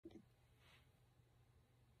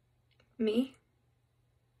Me?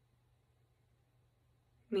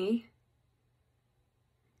 Me?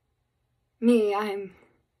 Me, I'm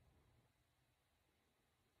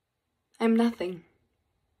nothing.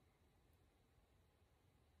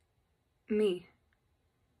 Me.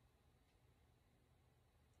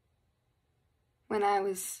 When I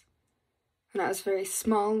was very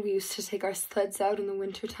small, we used to take our sleds out in the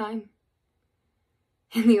winter time.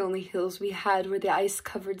 And the only hills we had were the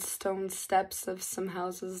ice-covered stone steps of some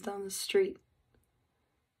houses down the street.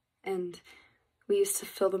 And we used to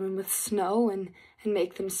fill them in with snow and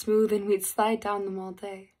make them smooth, and we'd slide down them all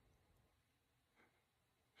day.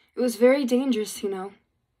 It was very dangerous, you know.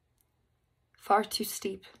 Far too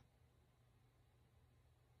steep.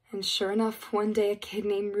 And sure enough, one day a kid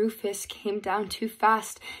named Rufus came down too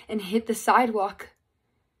fast and hit the sidewalk.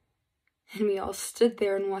 And we all stood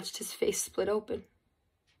there and watched his face split open.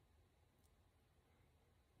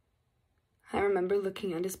 I remember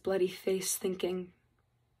looking at his bloody face thinking,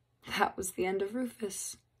 that was the end of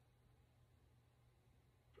Rufus.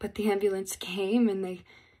 But the ambulance came and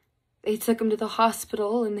they took him to the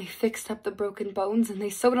hospital and they fixed up the broken bones and they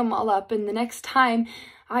sewed him all up, and the next time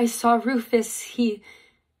I saw Rufus, he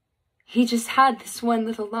just had this one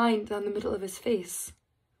little line down the middle of his face.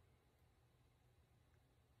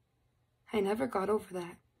 I never got over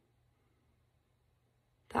that.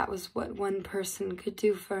 That was what one person could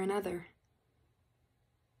do for another.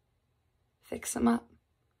 Fix him up.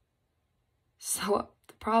 Sew up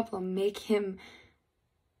the problem. Make him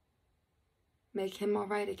all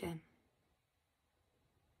right again.